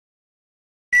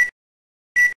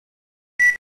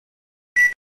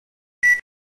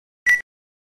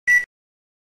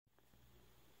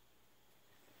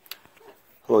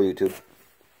Hello YouTube.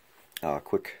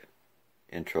 Quick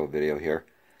intro video here.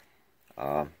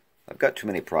 I've got too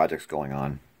many projects going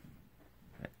on,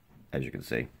 as you can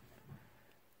see,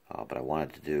 but I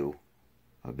wanted to do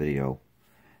a video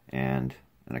and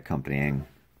an accompanying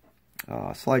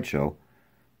slideshow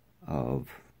of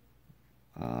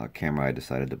a camera I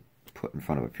decided to put in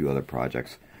front of a few other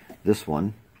projects. This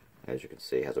one, as you can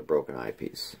see, has a broken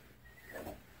eyepiece.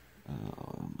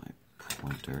 My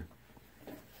pointer.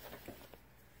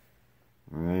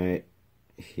 Right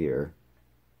here,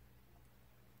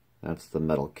 that's the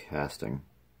metal casting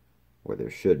where there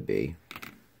should be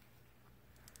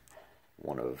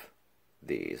one of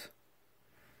these.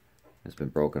 It's been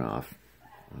broken off,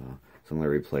 so I'm going to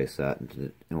replace that.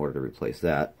 And in order to replace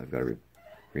that, I've got to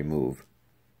remove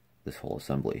this whole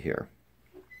assembly here.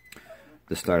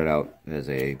 This started out as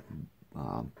a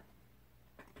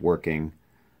working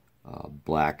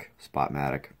black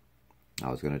Spotmatic. I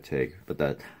was going to take, but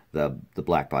the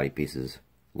black body pieces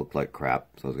looked like crap,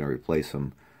 so I was going to replace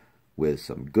them with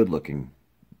some good-looking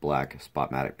black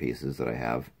Spotmatic pieces that I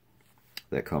have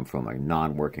that come from a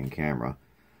non-working camera.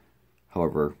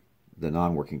 However, the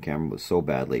non-working camera was so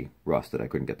badly rusted I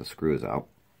couldn't get the screws out,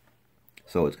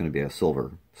 so it's going to be a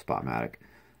silver Spotmatic,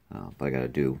 but I got to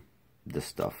do this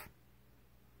stuff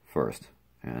first,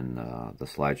 and the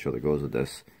slideshow that goes with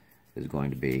this is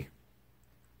going to be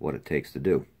what it takes to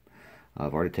do.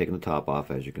 I've already taken the top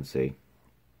off, as you can see.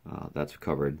 That's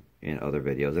covered in other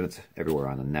videos, and it's everywhere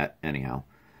on the net anyhow.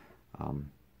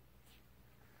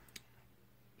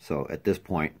 So at this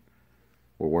point,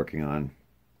 we're working on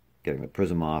getting the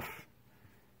prism off,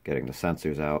 getting the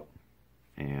sensors out,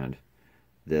 and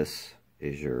this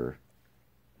is your,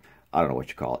 I don't know what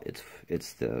you call it.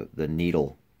 It's the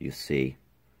needle you see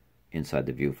inside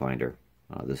the viewfinder.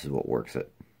 This is what works it.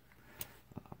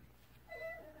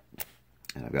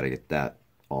 And I've got to get that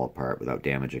all apart without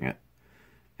damaging it,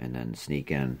 and then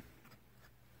sneak in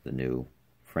the new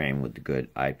frame with the good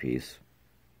eyepiece,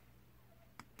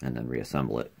 and then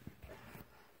reassemble it.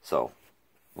 So,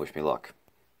 wish me luck.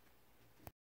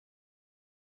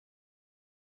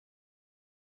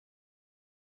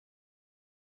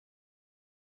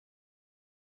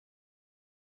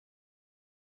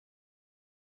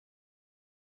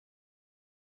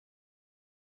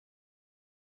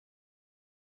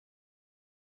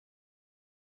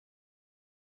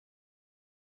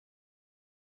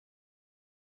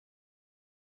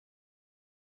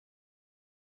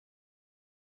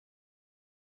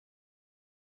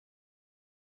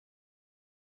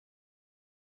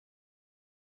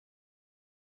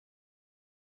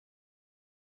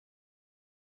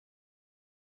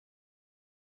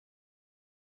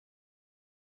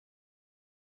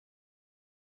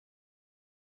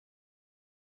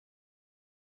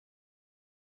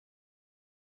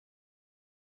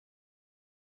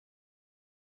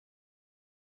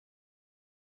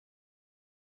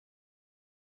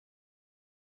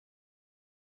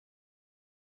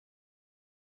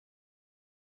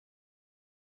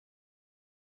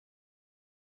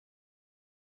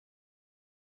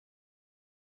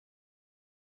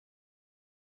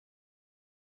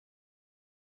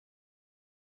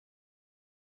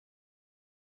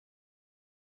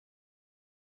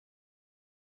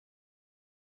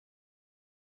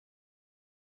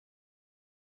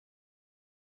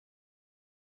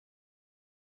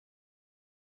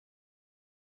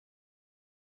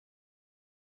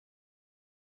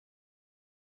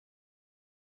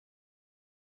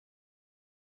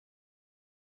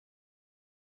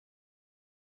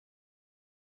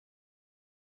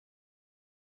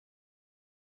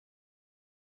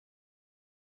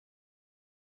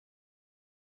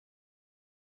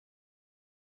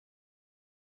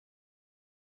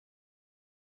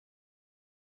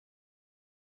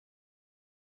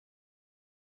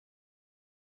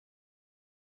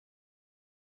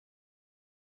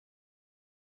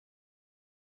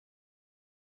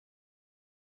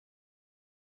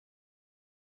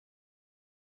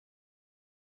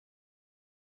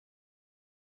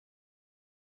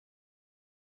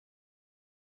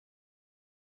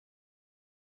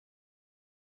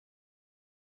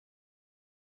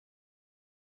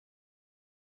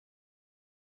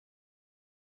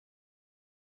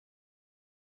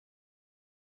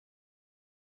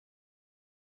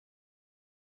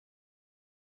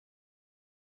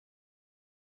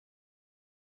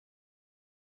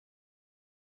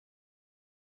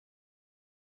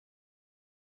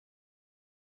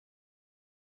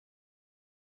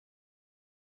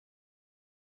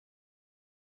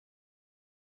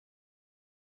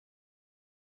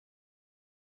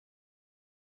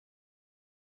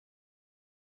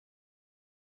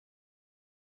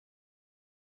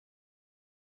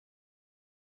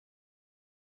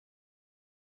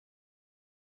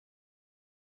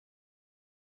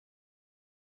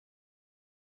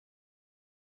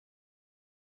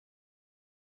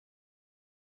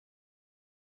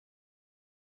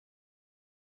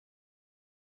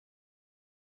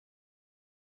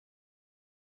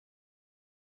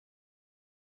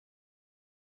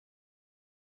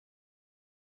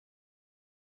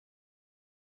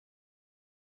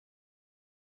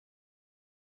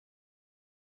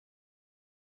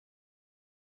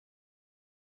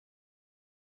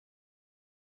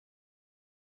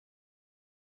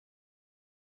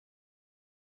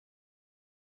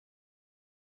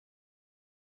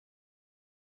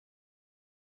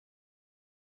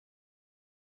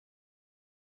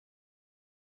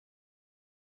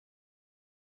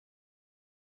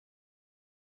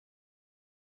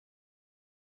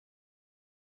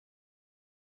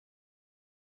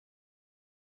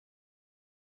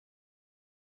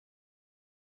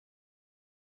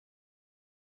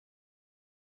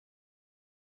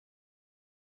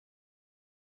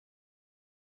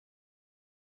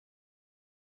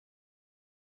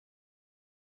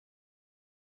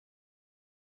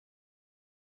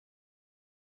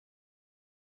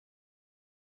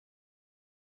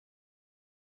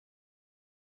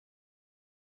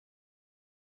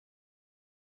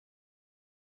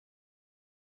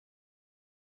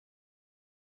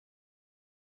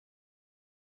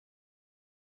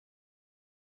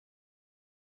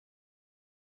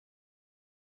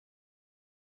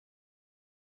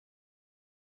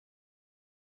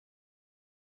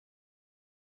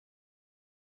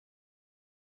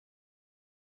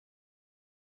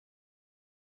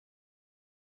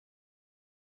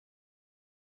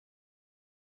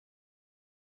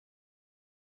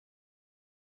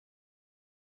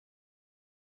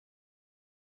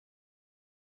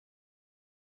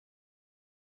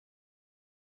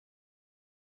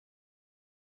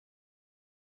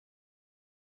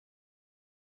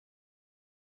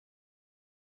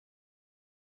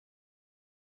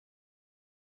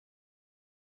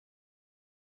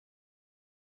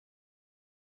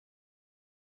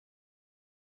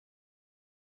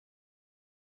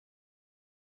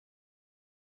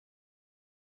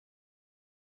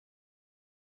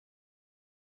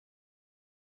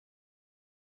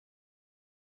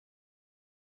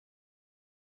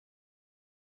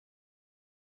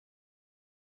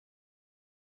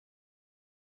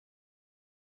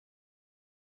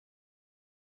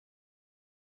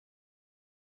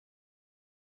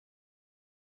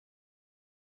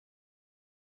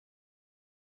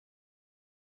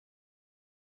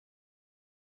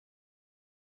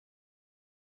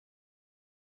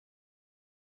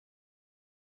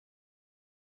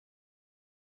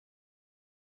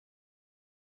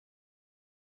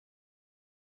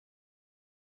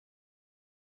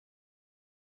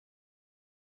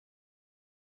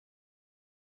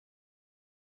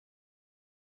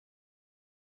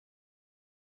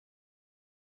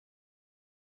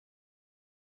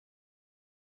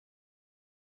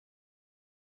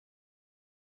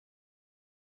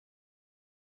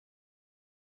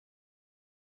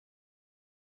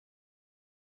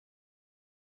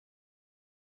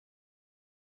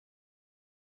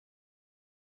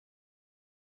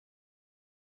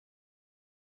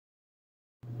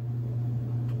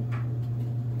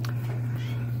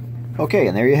 Okay,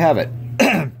 and there you have it.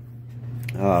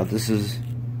 This is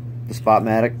the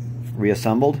Spotmatic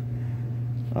reassembled.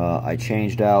 I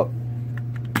changed out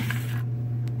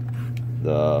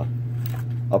the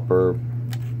upper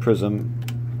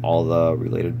prism, all the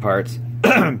related parts.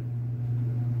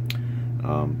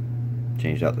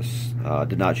 Changed out this.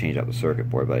 Did not change out the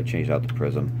circuit board, but I changed out the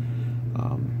prism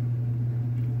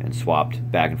and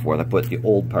swapped back and forth. I put the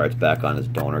old parts back on this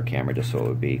donor camera just so it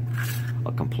would be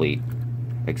a complete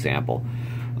example.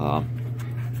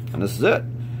 And this is it.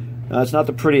 Now, it's not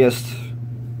the prettiest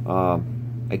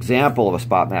example of a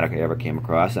Spotmatic I ever came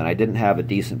across, and I didn't have a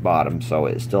decent bottom, so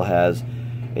it still has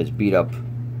its beat up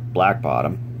black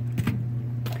bottom.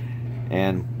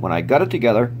 And when I got it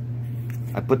together,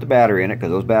 I put the battery in it,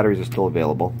 because those batteries are still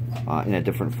available in a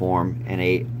different form and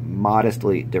a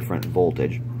modestly different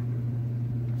voltage.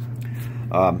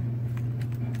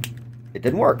 It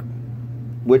didn't work,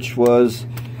 which was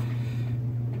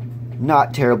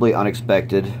not terribly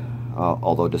unexpected,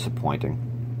 although disappointing.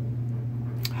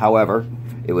 However,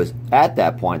 it was at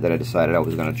that point that I decided I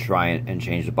was going to try and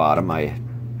change the bottom. I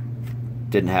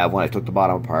didn't have one. I took the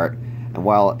bottom apart, and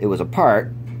while it was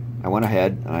apart, I went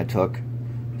ahead and I took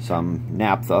some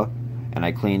naphtha and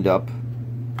I cleaned up.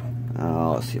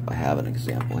 Let's see if I have an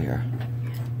example here.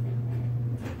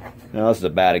 Now, this is a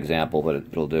bad example, but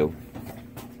it'll do.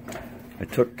 I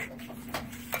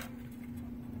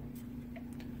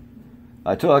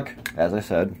took, as I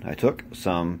said, I took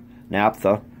some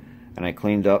naphtha and I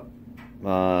cleaned up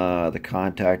the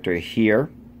contactor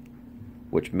here,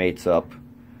 which mates up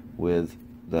with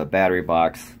the battery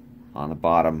box on the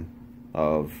bottom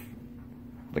of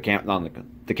the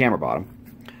camera bottom.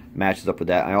 Matches up with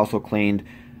that. I also cleaned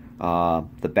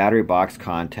the battery box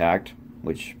contact,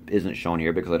 which isn't shown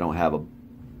here because I don't have a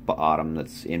bottom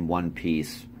that's in one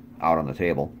piece out on the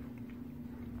table.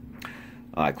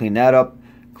 I cleaned that up,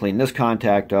 cleaned this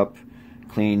contact up,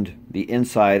 cleaned the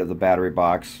inside of the battery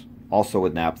box also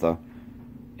with naphtha,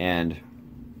 and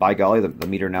by golly, the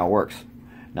meter now works.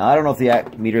 Now, I don't know if the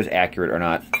meter is accurate or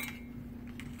not,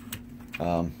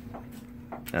 and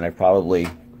I probably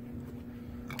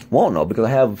won't know because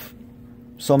I have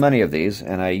so many of these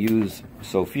and I use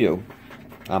so few.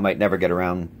 I might never get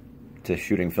around to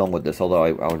shooting film with this, although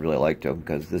I would really like to,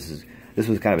 because this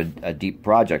was kind of a deep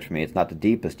project for me. It's not the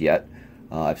deepest yet.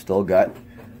 I've still got,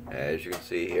 as you can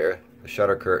see here, the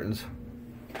shutter curtains,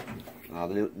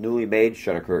 the newly made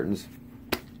shutter curtains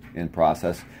in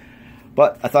process.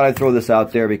 But I thought I'd throw this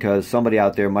out there because somebody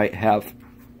out there might have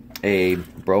a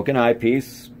broken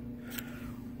eyepiece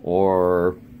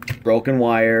or broken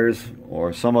wires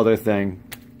or some other thing,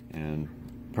 and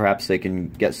perhaps they can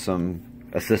get some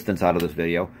assistance out of this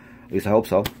video. At least I hope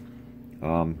so.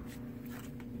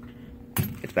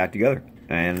 It's back together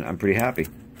and I'm pretty happy.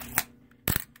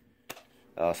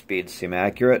 Speeds seem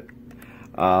accurate.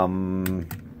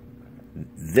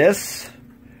 This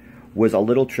was a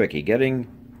little tricky. Getting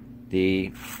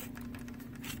the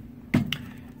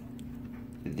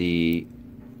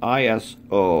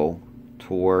ISO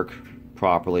to work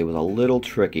properly was a little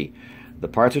tricky. The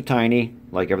parts are tiny,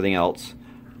 like everything else,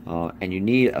 and you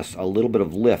need a little bit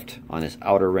of lift on this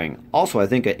outer ring. Also, I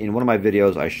think in one of my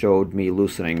videos I showed me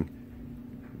loosening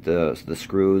the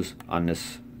screws on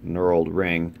this knurled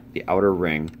ring, the outer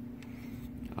ring.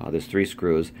 There's 3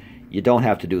 screws. You don't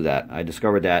have to do that. I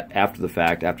discovered that after the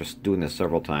fact, after doing this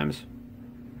several times.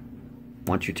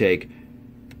 Once you take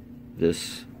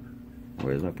this,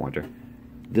 where's my pointer?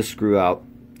 This screw out,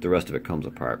 the rest of it comes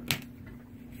apart.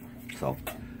 So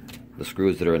the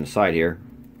screws that are inside here,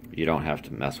 you don't have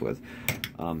to mess with.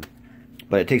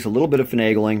 But it takes a little bit of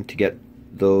finagling to get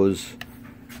those.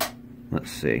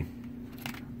 Let's see.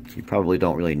 You probably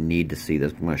don't really need to see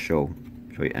this. I'm going to show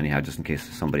you anyhow, just in case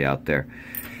there's somebody out there.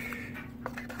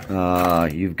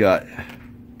 You've got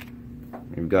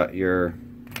your,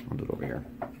 I'll do it over here.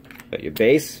 Got your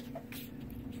base.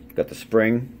 Got the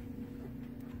spring.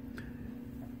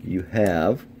 You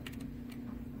have,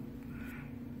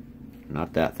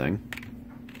 not that thing,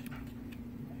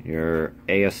 your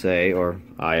ASA or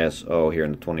ISO here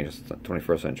in the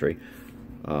 21st century.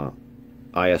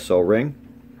 ISO ring.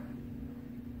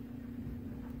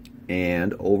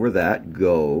 And over that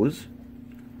goes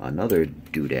another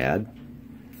doodad.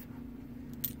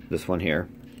 This one here.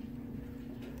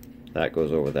 That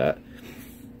goes over that.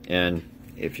 And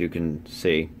if you can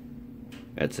see,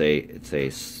 it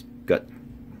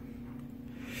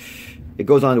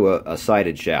goes onto a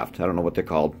sided shaft. I don't know what they're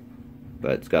called,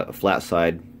 but it's got a flat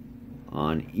side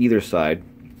on either side,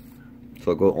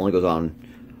 so it only goes on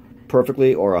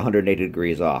perfectly or 180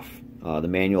 degrees off. The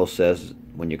manual says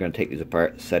when you're going to take these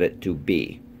apart, set it to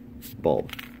B,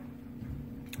 bulb.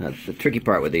 The tricky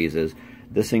part with these is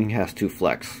this thing has to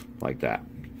flex like that.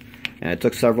 And it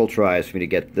took several tries for me to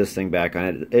get this thing back on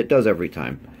it. It does every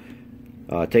time.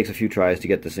 It takes a few tries to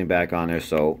get this thing back on there,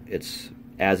 so it's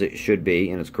as it should be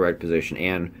in its correct position,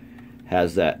 and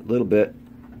has that little bit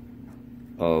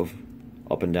of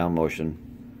up and down motion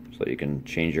so you can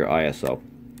change your ISO.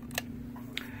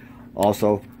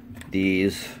 Also,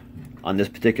 these, on this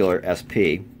particular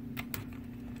SP,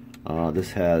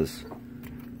 this has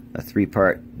a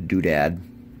 3-part doodad.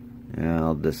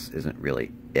 Well, this isn't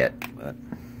really it, but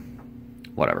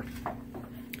whatever.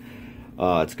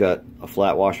 It's got a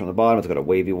flat washer on the bottom, it's got a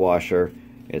wavy washer,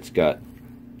 it's got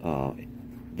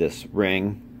this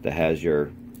ring that has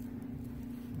your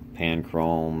pan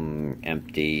chrome,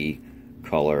 empty,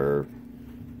 color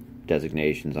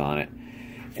designations on it,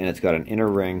 and it's got an inner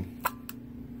ring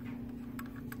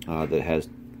that has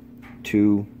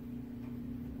two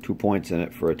points in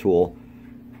it for a tool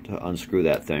to unscrew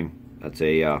that thing. That's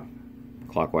a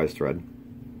clockwise thread.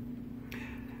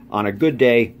 On a good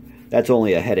day, that's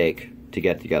only a headache to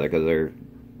get together, because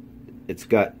it's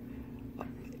got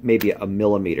maybe a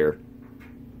millimeter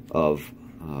of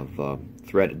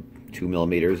threaded, 2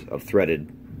 millimeters of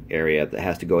threaded area that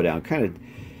has to go down kind of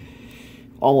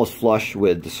almost flush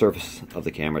with the surface of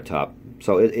the camera top.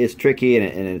 So it's tricky, and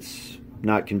it's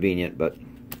not convenient, but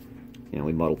you know,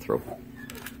 we muddled through.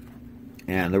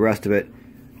 And the rest of it,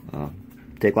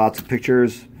 take lots of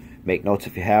pictures, make notes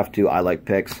if you have to. I like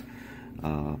pics.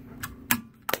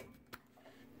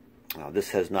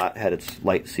 This has not had its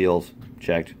light seals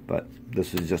checked, but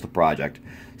this is just a project.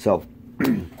 So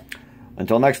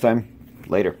until next time,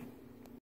 later.